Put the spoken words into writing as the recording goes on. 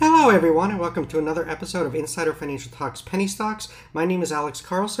everyone, and welcome to another episode of Insider Financial Talks Penny Stocks. My name is Alex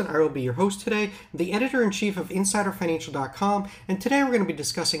Carlson. I will be your host today, the editor-in-chief of InsiderFinancial.com, and today we're going to be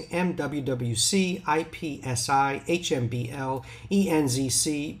discussing MWWC, IPSI, HMBL,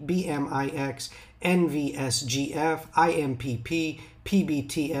 ENZC, BMIX, NVSGF, IMPP,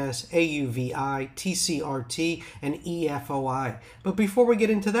 PBTS, AUVI, TCRT, and EFOI. But before we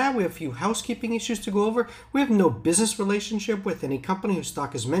get into that, we have a few housekeeping issues to go over. We have no business relationship with any company whose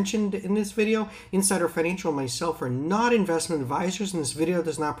stock is mentioned in this video. Insider Financial and myself are not investment advisors, and this video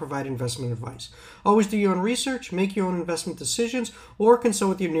does not provide investment advice. Always do your own research, make your own investment decisions, or consult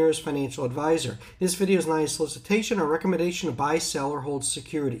with your nearest financial advisor. This video is not a solicitation or recommendation to buy, sell, or hold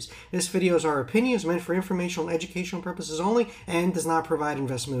securities. This video is our opinion, is meant for informational and educational purposes only, and does not provide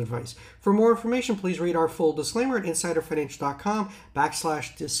investment advice. For more information, please read our full disclaimer at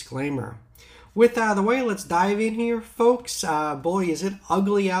insiderfinancial.com/disclaimer. With that out of the way, let's dive in here, folks. Boy, is it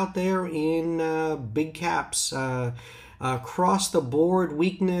ugly out there in big caps. Across the board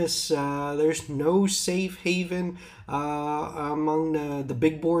weakness. There's no safe haven among the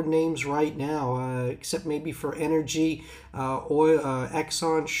big board names right now, except maybe for energy, oil,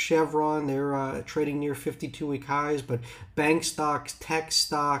 Exxon, Chevron. They're trading near 52-week highs, but bank stocks, tech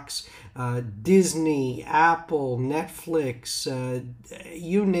stocks, Disney, Apple, Netflix,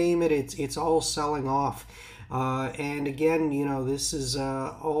 you name it, it's all selling off. And again, you know, this is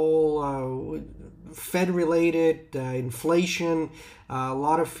all Fed-related, inflation, a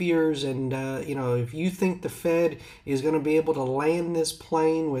lot of fears, and you know, if you think the Fed is going to be able to land this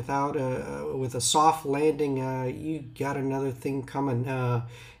plane without with a soft landing, you got another thing coming.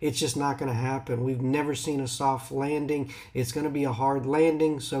 It's just not going to happen. We've never seen a soft landing. It's going to be a hard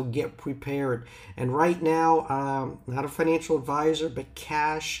landing, so get prepared. And right now, not a financial advisor, but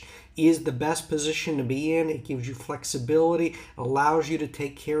cash is the best position to be in. It gives you flexibility, allows you to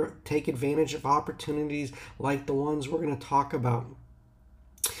take advantage of opportunities like the ones we're going to talk about.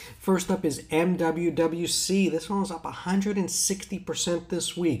 First up is MWWC. This one was up 160%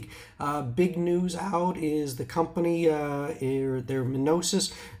 this week. Big news out is the company, their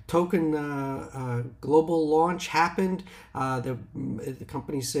Minosis token global launch happened. The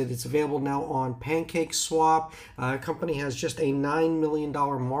company said it's available now on PancakeSwap. The company has just a $9 million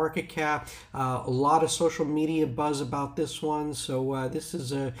market cap. A lot of social media buzz about this one. So this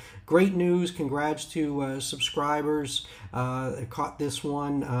is great news. Congrats to subscribers that caught this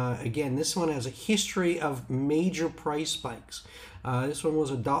one. Again, this one has a history of major price spikes. This one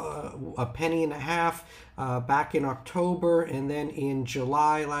was a penny and a half back in October, and then in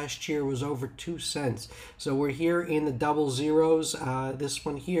July last year was over 2 cents. So we're here in the double zeros. This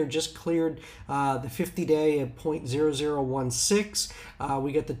one here just cleared the 50-day at 0.0016.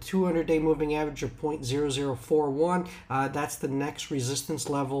 We got the 200-day moving average of 0.0041. That's the next resistance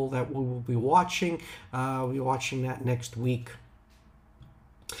level that we will be watching. We'll be watching that next week.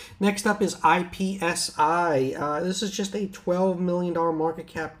 Next up is IPSI. This is just a $12 million market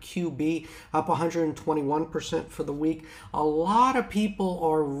cap QB, up 121% for the week. A lot of people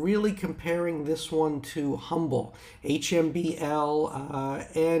are really comparing this one to Humble,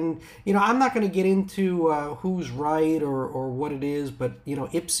 HMBL, and you know, I'm not going to get into who's right or what it is, but you know,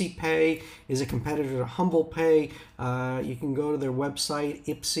 IpsiPay is a competitor to Humble Pay. You can go to their website,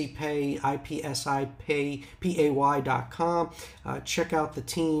 IpsiPay, IPSIPay.com. Check out the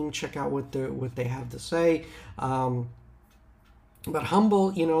team, check out what they have to say. But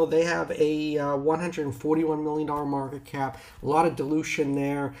Humble, you know, they have a $141 million market cap, a lot of dilution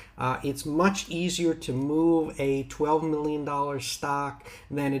there. It's much easier to move a $12 million stock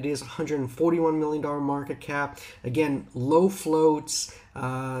than it is a $141 million market cap. Again, low floats,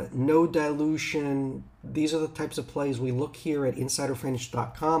 no dilution. These are the types of plays we look here at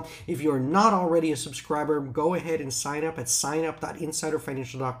InsiderFinancial.com. If you're not already a subscriber, go ahead and sign up at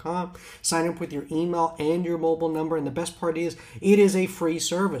signup.InsiderFinancial.com. Sign up with your email and your mobile number. And the best part is, it is a free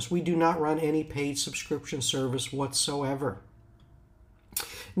service. We do not run any paid subscription service whatsoever.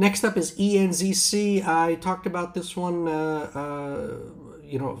 Next up is ENZC. I talked about this one,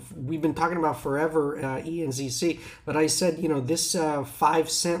 you know, we've been talking about forever, ENZC, but I said, you know, this 5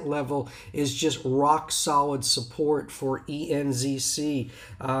 cent level is just rock solid support for ENZC.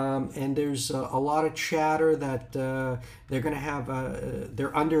 And there's a lot of chatter that they're going to have,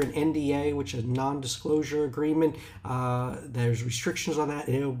 they're under an NDA, which is non-disclosure agreement. There's restrictions on that.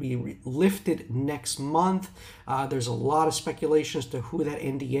 It'll be lifted next month. There's a lot of speculation as to who that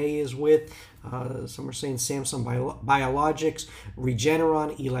NDA is with. Some are saying Samsung Biologics, Regeneron,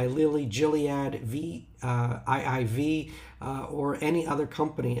 Regeneron, Eli Lilly, Gilead, IIV, or any other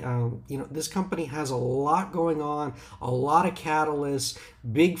company. This company has a lot going on, a lot of catalysts,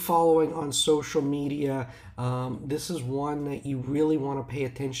 big following on social media. This is one that you really want to pay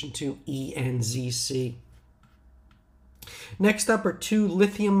attention to, ENZC. Next up are two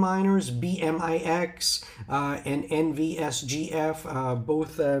lithium miners, BMIX and NVSGF,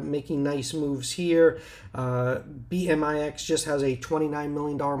 both making nice moves here. BMIX just has a $29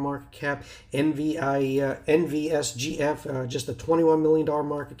 million market cap. NVSGF just a $21 million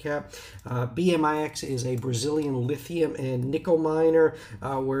market cap. BMIX is a Brazilian lithium and nickel miner,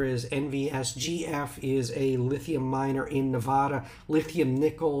 whereas NVSGF is a lithium miner in Nevada. Lithium,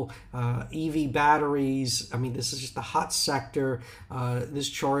 nickel, EV batteries. I mean, this is just a hot sector. This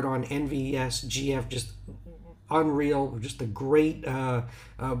chart on NVSGF just unreal, just a great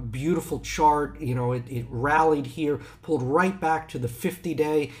beautiful chart. It rallied here, pulled right back to the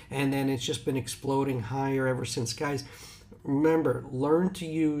 50-day, and then it's just been exploding higher ever since. Guys, remember, learn to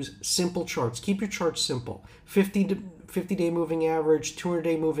use simple charts. Keep your charts simple. 50-day moving average,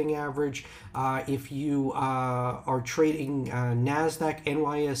 200-day moving average. If you are trading NASDAQ,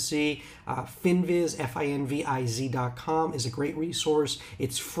 NYSE, Finviz, Finviz.com is a great resource.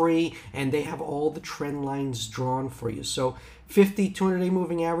 It's free, and they have all the trend lines drawn for you. So 50, 200-day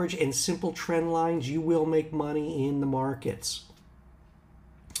moving average and simple trend lines, you will make money in the markets.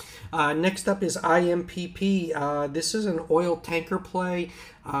 Next up is IMPP. This is an oil tanker play.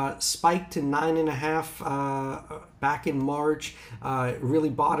 Spiked to 9.5 back in March. Really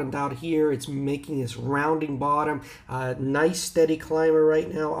bottomed out here. It's making this rounding bottom. Nice steady climber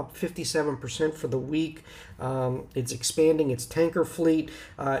right now, up 57% for the week. It's expanding its tanker fleet.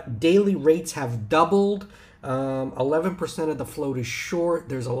 Daily rates have doubled. 11% of the float is short.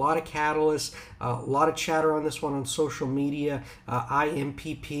 There's a lot of catalysts, a lot of chatter on this one on social media.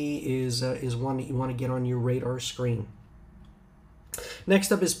 IMPP is one that you want to get on your radar screen.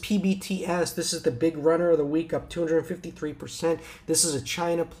 Next up is PBTS. This is the big runner of the week, up 253%. This is a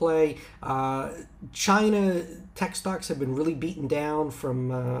China play. China tech stocks have been really beaten down from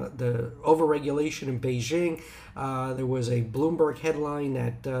the overregulation in Beijing. There was a Bloomberg headline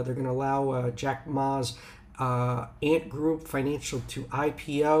that they're going to allow Jack Ma's Ant Group Financial to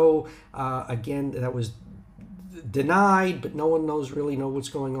IPO. Again, that was denied, but no one really know what's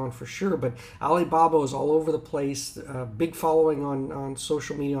going on for sure. But Alibaba is all over the place. Big following on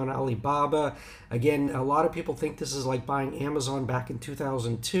social media on Alibaba. Again, a lot of people think this is like buying Amazon back in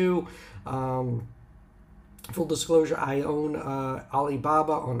 2002. Full disclosure, I own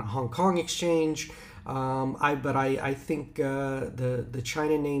Alibaba on the Hong Kong exchange. I think the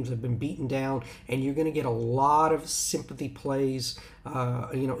China names have been beaten down, and you're going to get a lot of sympathy plays,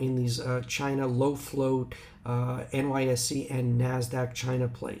 in these China low float, NYSE and NASDAQ China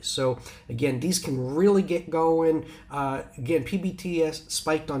plays. So again, these can really get going. Again, PBTS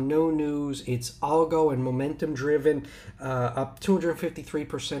spiked on no news. It's algo and momentum driven, up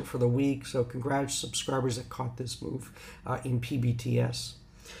 253% for the week. So congrats subscribers that caught this move in PBTS.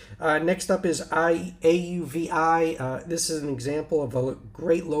 Next up is AUVI. This is an example of a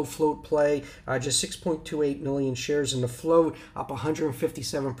great low float play. Just 6.28 million shares in the float, up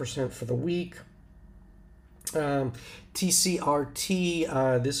 157% for the week.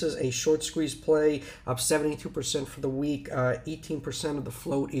 TCRT, this is a short squeeze play, up 72% for the week. 18% of the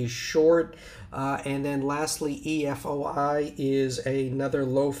float is short. And then lastly, EFOI is another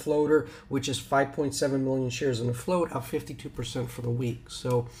low floater, which is 5.7 million shares in the float, up 52% for the week.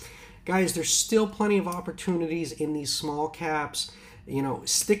 So guys, there's still plenty of opportunities in these small caps.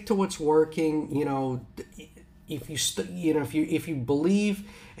 Stick to what's working. If you believe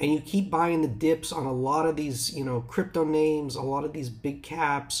and you keep buying the dips on a lot of these crypto names, a lot of these big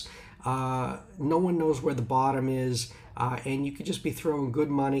caps, no one knows where the bottom is, and you could just be throwing good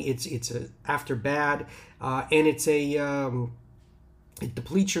money. It's after bad, and it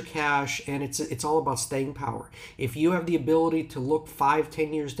depletes your cash, and it's all about staying power. If you have the ability to look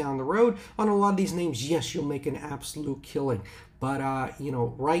 5-10 years down the road on a lot of these names, yes, you'll make an absolute killing. But,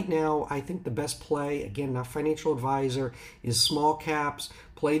 right now, I think the best play, again, not financial advisor, is small caps.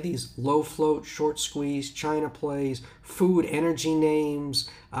 Play these low float, short squeeze, China plays, food, energy names.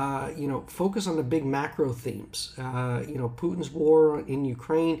 Focus on the big macro themes. Putin's war in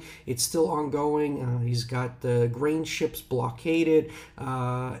Ukraine, it's still ongoing. He's got the grain ships blockaded.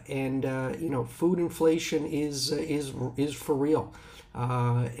 Food inflation is for real.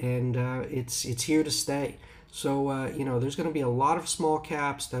 It's here to stay. So, there's going to be a lot of small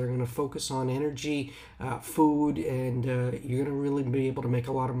caps that are going to focus on energy, food, and you're going to really be able to make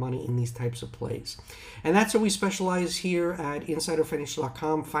a lot of money in these types of plays. And that's what we specialize here at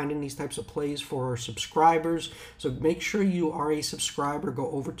InsiderFinancial.com, finding these types of plays for our subscribers. So make sure you are a subscriber. Go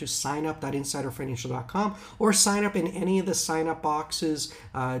over to signup.insiderfinancial.com or sign up in any of the sign up boxes.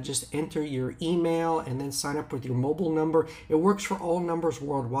 Just enter your email and then sign up with your mobile number. It works for all numbers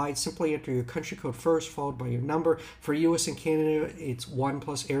worldwide. Simply enter your country code first, followed by your number. For US and Canada, it's 1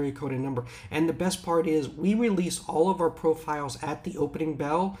 plus area code and number. And the best part is we release all of our profiles at the opening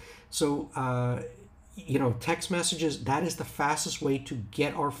bell. So, text messages, that is the fastest way to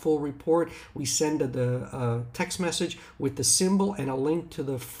get our full report. We send the text message with the symbol and a link to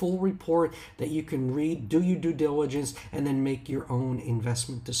the full report that you can read, do your due diligence, and then make your own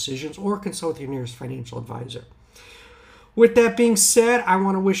investment decisions or consult your nearest financial advisor. With that being said, I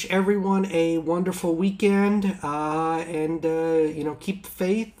want to wish everyone a wonderful weekend, and keep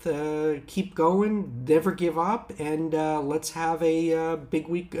faith, keep going, never give up, and let's have a big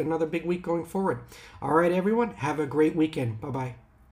week, another big week going forward. All right, everyone, have a great weekend. Bye-bye.